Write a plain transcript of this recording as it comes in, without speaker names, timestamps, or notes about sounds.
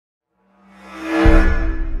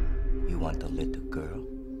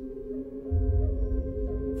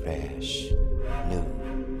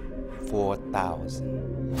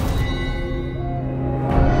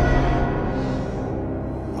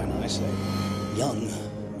When I say young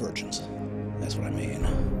virgins, that's what I mean.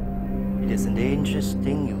 It is a dangerous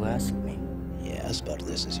thing, you ask me. Yes, but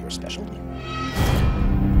this is your specialty.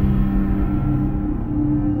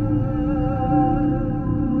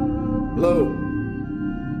 Hello.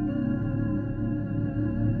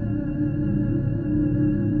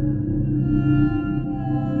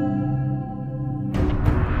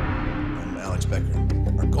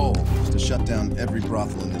 Our goal is to shut down every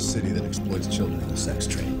brothel in this city that exploits children in the sex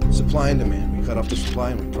trade. Supply and demand. We cut off the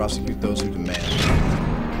supply and we prosecute those who demand.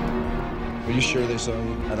 Are you sure they saw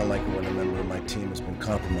you? I don't like it when a member of my team has been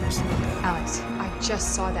compromised like that. Alex, I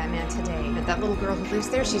just saw that man today, but that little girl who lives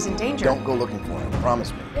there, she's in danger. Don't go looking for him,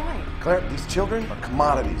 promise me. Why? Claire, these children are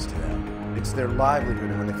commodities to them. It's their livelihood,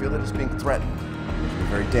 and when they feel that it's being threatened, it can be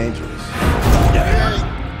very dangerous.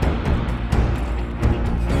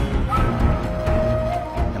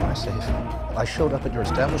 Am I safe? I showed up at your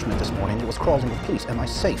establishment this morning. It was crawling with police. Am I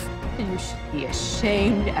safe? You should be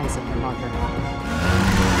ashamed as a mother.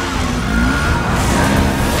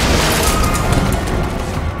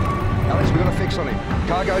 Alex, we're gonna fix something.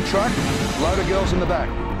 Cargo truck, load of girls in the back.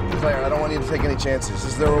 Claire, I don't want you to take any chances.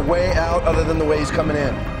 Is there a way out other than the way he's coming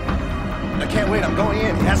in? I can't wait. I'm going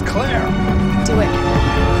in. Ask Claire. Do it.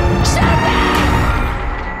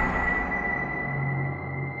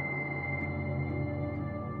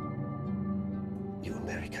 You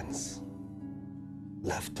Americans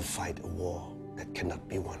love to fight a war that cannot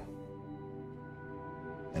be won.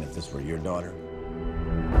 And if this were your daughter,